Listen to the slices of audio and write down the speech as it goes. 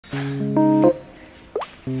This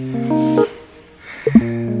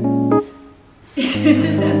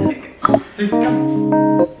is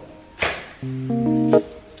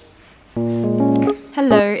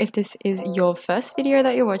Hello, if this is your first video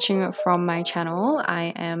that you're watching from my channel,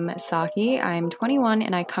 I am Saki. I'm 21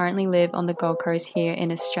 and I currently live on the Gold Coast here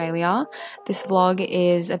in Australia. This vlog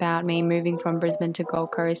is about me moving from Brisbane to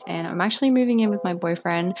Gold Coast, and I'm actually moving in with my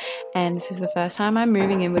boyfriend, and this is the first time I'm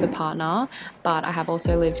moving in with a partner, but I have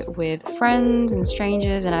also lived with friends and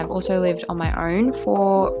strangers, and I've also lived on my own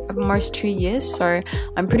for almost 2 years, so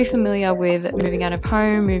I'm pretty familiar with moving out of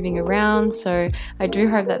home, moving around, so I do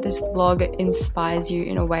hope that this vlog inspires you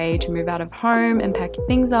in a way to move out of home and pack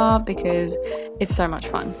things up, because it's so much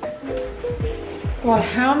fun. God,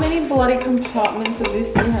 how many bloody compartments of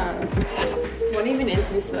this do you have? What even is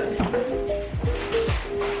this though?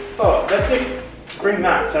 Oh, that's it. Bring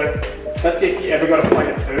that. So that's if you ever got a plate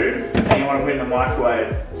of food and you want to put it in the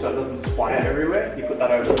microwave so it doesn't splatter everywhere, you put that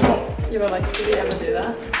over the top. You were like, did you ever do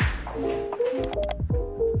that?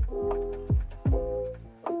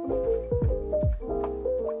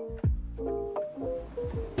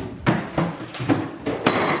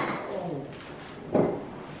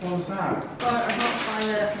 What was that? Oh, I can't find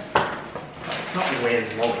it. It's not Where's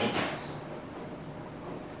Wally.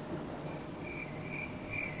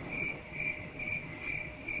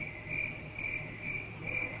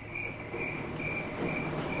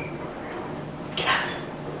 Cat.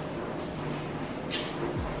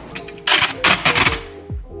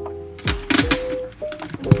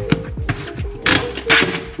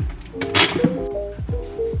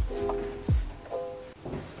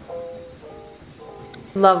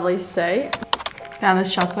 Lovely state. Found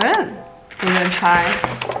this chocolate, so we're gonna try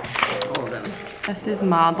all of them. This is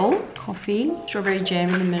marble, coffee, strawberry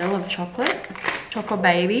jam in the middle of chocolate, choco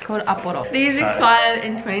baby, called Aporo. These expired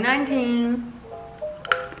in 2019.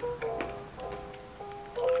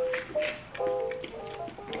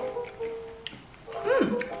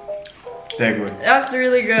 They're good. That's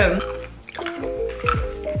really good.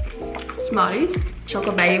 Smarties,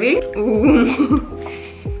 choco baby. Ooh.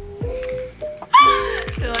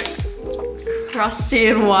 They're like crusty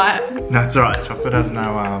and white. That's alright. Chocolate has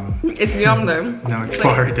no It's yum though. no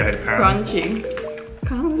expiry date apparently. Crunchy.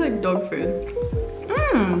 Kind of looks like dog food.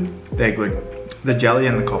 Mmm. They're good. The jelly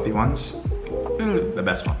and the coffee ones, the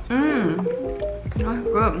best ones. Mmm. Oh,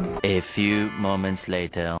 good. A few moments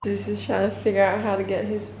later. This is trying to figure out how to get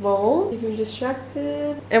his bowl. Keep him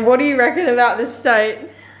distracted. And what do you reckon about this state?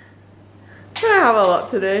 I have a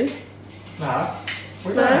lot to do. Nah,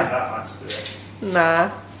 we don't have that much to do.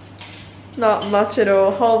 Nah. Not much at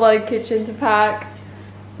all. Whole lot of kitchen to pack.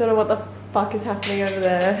 Don't know what the fuck is happening over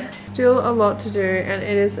there. Still a lot to do, and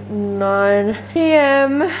it is 9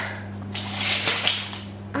 p.m.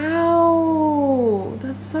 Ow!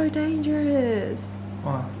 That's so dangerous.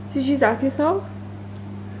 What? Did you zap yourself?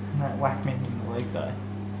 No, whack me in the leg though.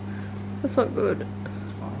 That's not good.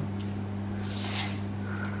 It's fine.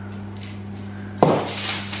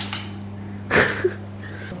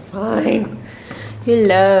 Fine. He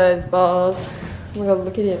loves balls. Oh my god,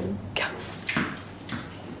 look at him.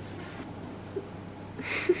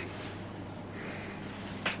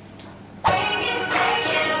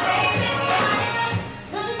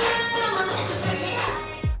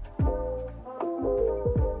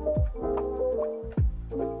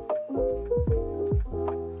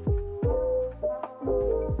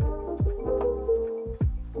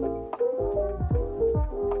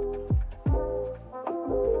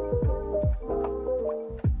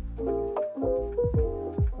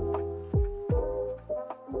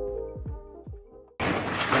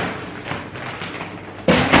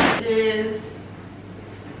 It is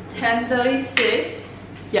 10:36.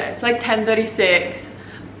 Yeah, it's like 10:36.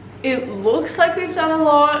 It looks like we've done a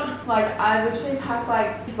lot. Like, I literally packed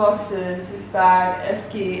like these boxes, this bag, a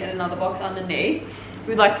ski, and another box underneath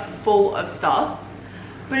with like full of stuff.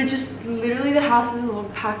 But it just literally, the house doesn't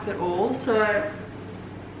look packed at all. So,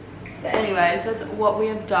 but anyways, that's what we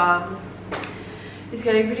have done. It's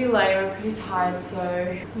getting pretty late, we're pretty tired,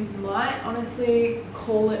 so we might honestly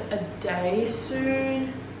call it a day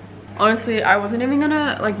soon. Honestly, I wasn't even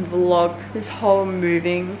gonna like vlog this whole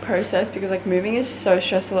moving process because like moving is so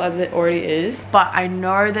stressful as it already is. But I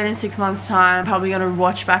know that in 6 months time, I'm probably gonna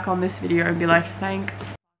watch back on this video and be like, thank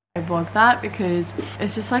I vlogged that, because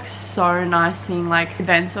it's just like so nice seeing like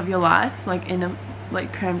events of your life like in a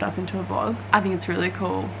like crammed up into a vlog. I think it's really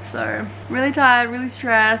cool. So really tired, really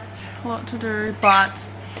stressed, a lot to do, but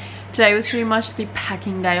today was pretty much the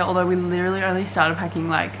packing day, although we literally only started packing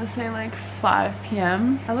like, I'd say like 5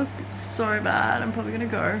 p.m. I look so bad. I'm probably gonna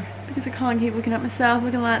go because I can't keep looking at myself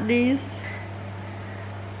looking like this.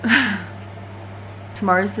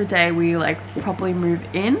 Tomorrow's the day we like properly move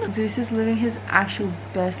in. Zeus is living his actual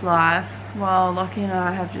best life while Lockie and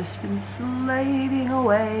I have just been slaving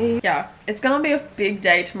away. Yeah, it's gonna be a big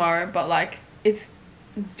day tomorrow, but like it's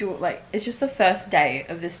just the first day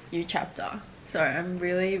of this new chapter. So I'm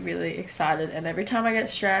really, really excited, and every time I get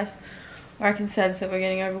stressed or I can sense that we're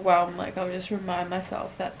getting overwhelmed, like I'll just remind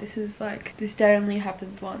myself that this day only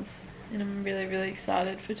happens once. And I'm really, really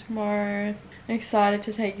excited for tomorrow. I'm excited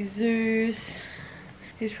to take Zeus.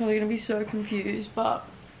 He's probably gonna be so confused, but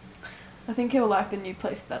I think he'll like the new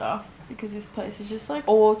place better because this place is just like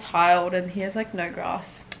all tiled and he has like no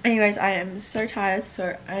grass. Anyways, I am so tired,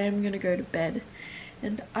 so I am gonna go to bed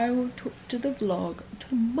and I will talk to the vlog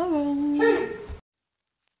tomorrow.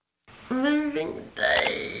 Moving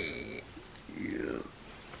day.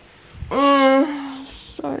 Yes.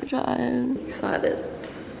 So tired. Excited.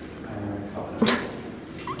 I'm excited.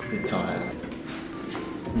 Bit tired.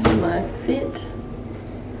 My fit.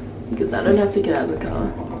 Because I don't have to get out of the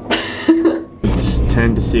car. It's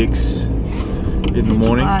 10 to 6 in the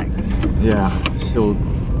morning. Black. Yeah, still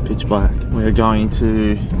pitch black. We're going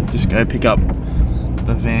to just go pick up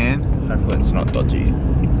the van. Hopefully it's not dodgy.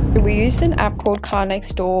 We used an app called Car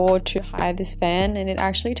Next Door to hire this van, and it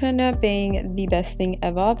actually turned out being the best thing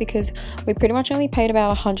ever because we pretty much only paid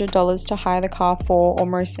about $100 to hire the car for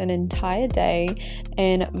almost an entire day,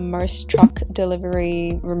 and most truck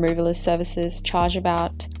delivery removalist services charge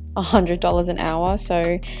about $100 an hour.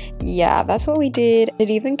 So yeah, that's what we did. It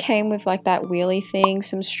even came with like that wheelie thing,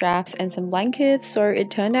 some straps and some blankets, so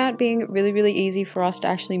it turned out being really, really easy for us to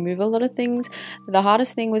actually move a lot of things. The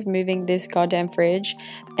hardest thing was moving this goddamn fridge,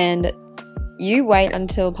 and you wait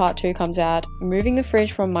until part 2 comes out. Moving the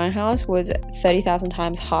fridge from my house was 30,000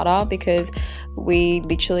 times harder because we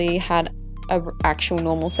literally had an actual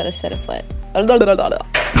normal set of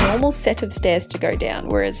stairs to go down,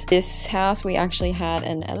 whereas this house we actually had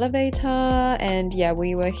an elevator. And yeah,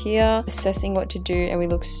 we were here assessing what to do and we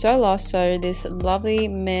looked so lost, so this lovely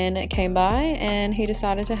man came by and he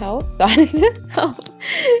decided to help.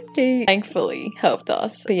 He thankfully helped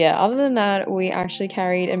us. But yeah, other than that, we actually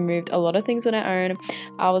carried and moved a lot of things on our own.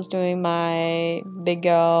 I was doing my big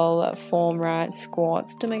girl form right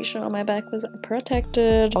squats to make sure my back was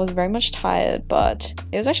protected. I was very much tired, but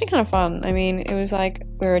it was actually kind of fun. I mean, it was like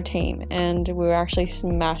we were a team and we were actually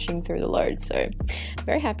smashing through the load, so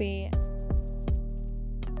very happy.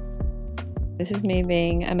 This is me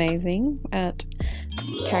being amazing at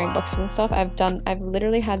carrying boxes and stuff. I've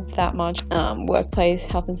literally had that much workplace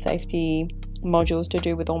health and safety modules to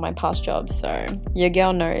do with all my past jobs, so your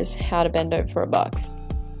girl knows how to bend over for a box.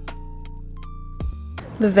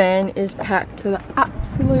 The van is packed to the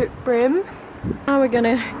absolute brim. Now we're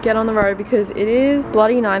gonna get on the road because it is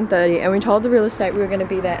bloody 9:30 and we told the real estate we were gonna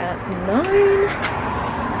be there at 9.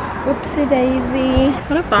 Whoopsie daisy.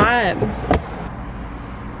 What a vibe.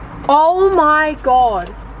 Oh my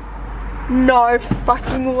god. No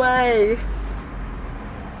fucking way.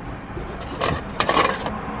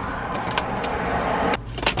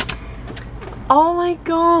 Oh my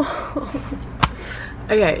god.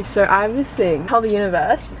 Okay, so I have this thing. Tell the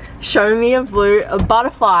universe, show me a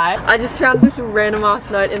butterfly. I just found this random ass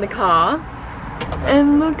note in the car.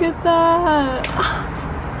 And look at that.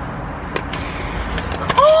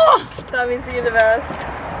 Oh! That means the universe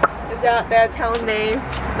is out there telling me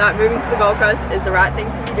that moving to the Gold Coast is the right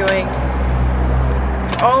thing to be doing.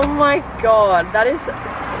 Oh my god, that is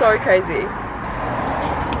so crazy.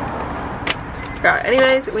 Right,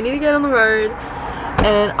 anyways, we need to get on the road.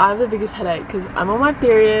 And I have the biggest headache because I'm on my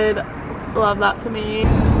period. Love that for me.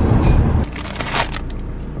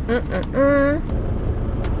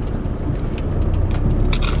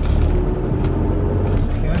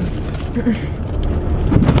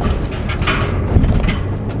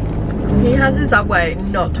 He has his Subway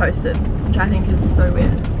not toasted, which I think is so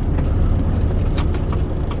weird.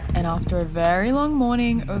 And after a very long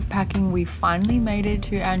morning of packing, we finally made it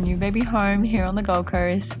to our new baby home here on the Gold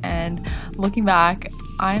Coast. And looking back,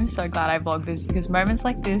 I'm so glad I vlogged this because moments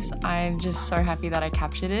like this, I'm just so happy that I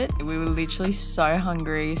captured it. We were literally so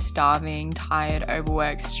hungry, starving, tired,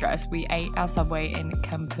 overworked, stressed. We ate our Subway in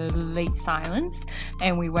complete silence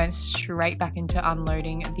and we went straight back into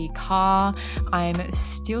unloading the car. I'm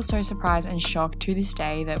still so surprised and shocked to this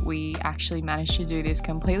day that we actually managed to do this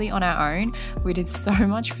completely on our own. We did so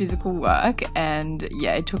much physical work and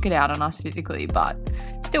yeah, it took it out on us physically, but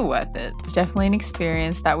still worth it. It's definitely an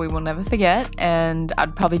experience that we will never forget, and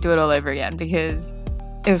I'd probably do it all over again because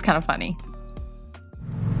it was kind of funny.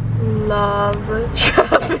 Love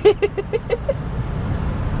traffic.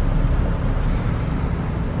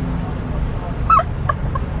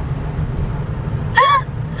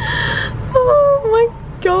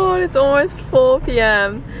 god, it's almost 4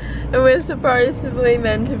 p.m. and we're supposedly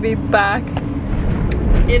meant to be back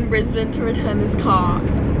in Brisbane to return this car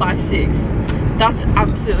by 6. That's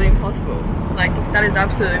absolutely impossible. Like, that is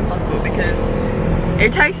absolutely impossible because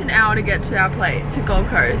it takes an hour to get to our place, to Gold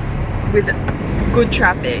Coast, with good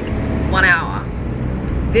traffic, 1 hour.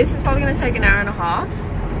 This is probably gonna take an hour and a half,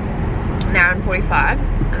 an hour and 45,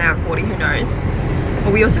 an hour and 40, who knows.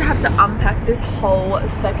 But we also have to unpack this whole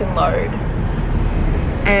second load.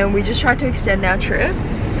 And we just tried to extend our trip,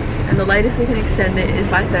 and the latest we can extend it is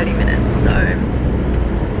by 30 minutes, so.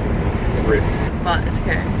 Rip. But it's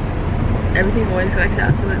okay. Everything always works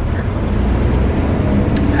out, so let's.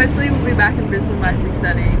 Hopefully we'll be back in Brisbane by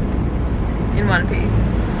 6:30 in one piece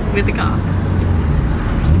with the car.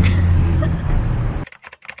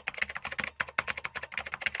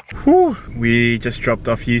 Whew. We just dropped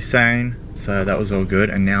off Usain, so that was all good,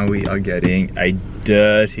 and now we are getting a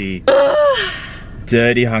dirty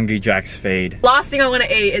Hungry Jack's feed. Last thing I want to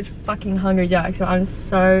eat is fucking Hungry Jack's, so I'm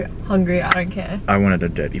so hungry, I don't care. I wanted a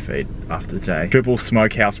dirty feed after today. Triple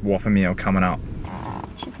smokehouse Whopper meal coming up.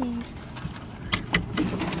 Chippies.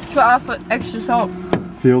 Should I ask for extra salt?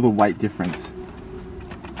 Feel the weight difference.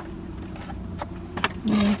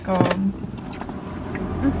 Oh my god.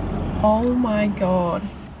 Oh my god.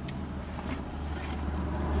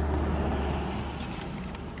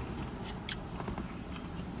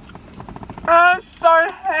 Oh, it's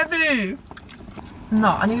so heavy. No,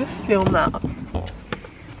 I need to film that.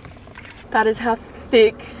 That is how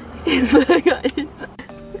thick his burger is.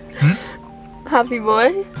 Happy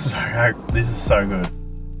boy. This is so good.